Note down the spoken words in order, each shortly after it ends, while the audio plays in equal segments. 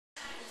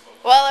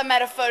Well, I'm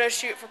at a photo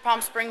shoot for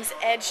Palm Springs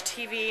Edge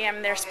TV.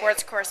 I'm their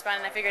sports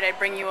correspondent. I figured I'd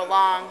bring you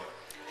along.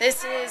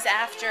 This is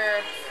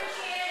after,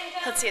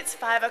 let's see, it's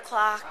 5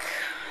 o'clock.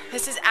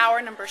 This is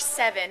hour number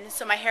 7,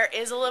 so my hair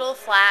is a little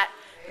flat.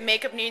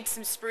 Makeup needs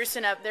some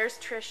sprucing up. There's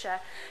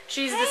Trisha.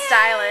 She's the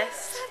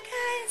stylist. What's up,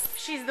 guys?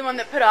 She's the one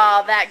that put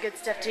all that good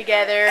stuff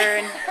together.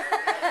 And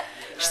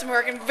she's been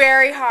working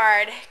very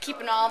hard,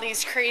 keeping all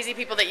these crazy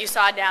people that you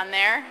saw down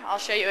there. I'll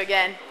show you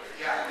again.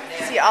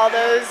 See all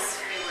those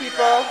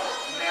people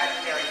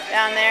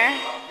down there?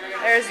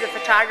 There's the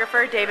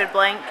photographer, David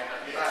Blank.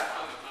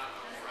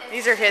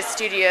 These are his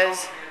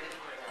studios.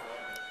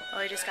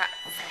 Well, he just got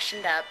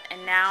freshened up,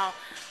 and now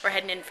we're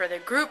heading in for the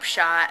group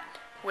shot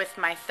with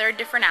my third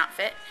different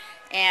outfit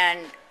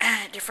and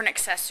different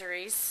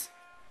accessories.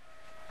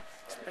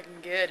 It's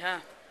looking good,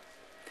 huh?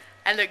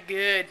 I look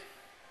good.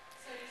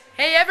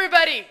 Hey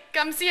everybody,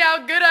 come see how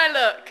good I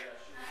look.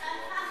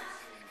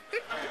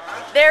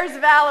 There's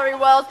Valerie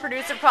Wells,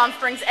 producer, Palm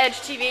Springs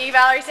Edge TV.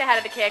 Valerie, say hi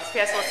to the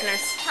KXPS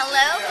listeners.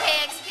 Hello,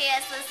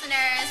 KXPS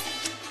listeners.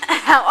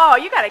 Oh,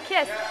 you got a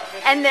kiss.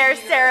 And there's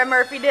Sarah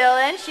Murphy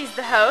Dillon. She's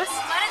the host.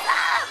 What is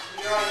up?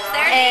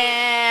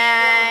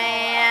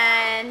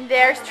 And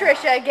there's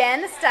Trisha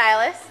again, the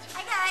stylist.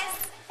 Hi,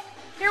 guys.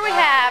 Here we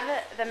have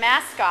the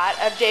mascot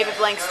of David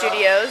Blank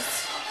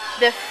Studios,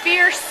 the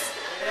fierce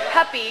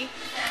puppy.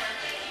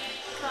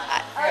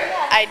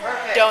 I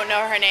don't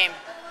know her name.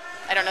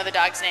 I don't know the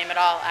dog's name at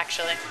all,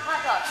 actually.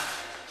 Hot dog.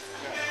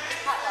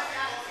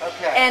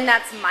 Okay. And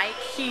that's Mike.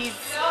 He's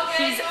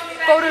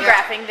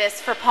photographing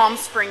this for Palm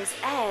Springs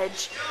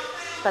Edge.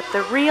 But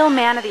the real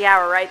man of the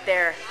hour right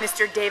there,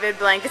 Mr. David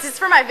Blank. This is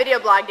for my video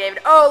blog,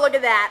 David. Oh, look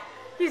at that.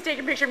 He's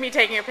taking a picture of me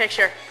taking a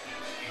picture.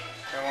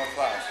 It won't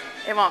flash.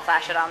 It won't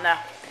flash at all, no.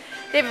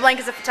 David Blank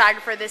is a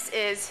photographer. This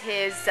is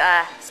his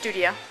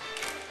studio.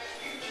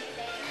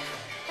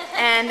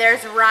 And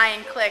there's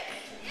Ryan Click,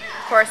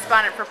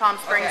 correspondent for Palm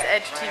Springs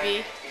Edge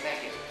TV.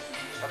 Thank you.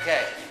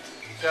 Okay,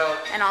 so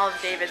And all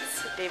of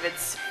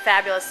David's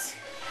fabulous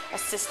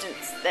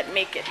assistants that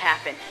make it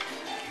happen.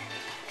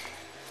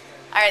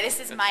 All right, this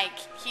is Mike.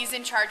 He's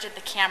in charge of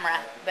the camera,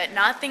 but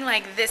nothing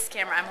like this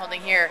camera I'm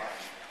holding here.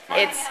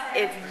 It's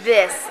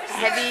this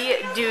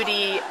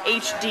heavy-duty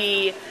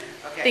HD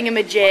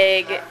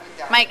thingamajig.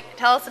 Mike,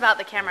 tell us about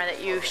the camera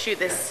that you shoot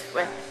this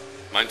with.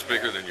 Mine's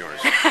bigger than yours.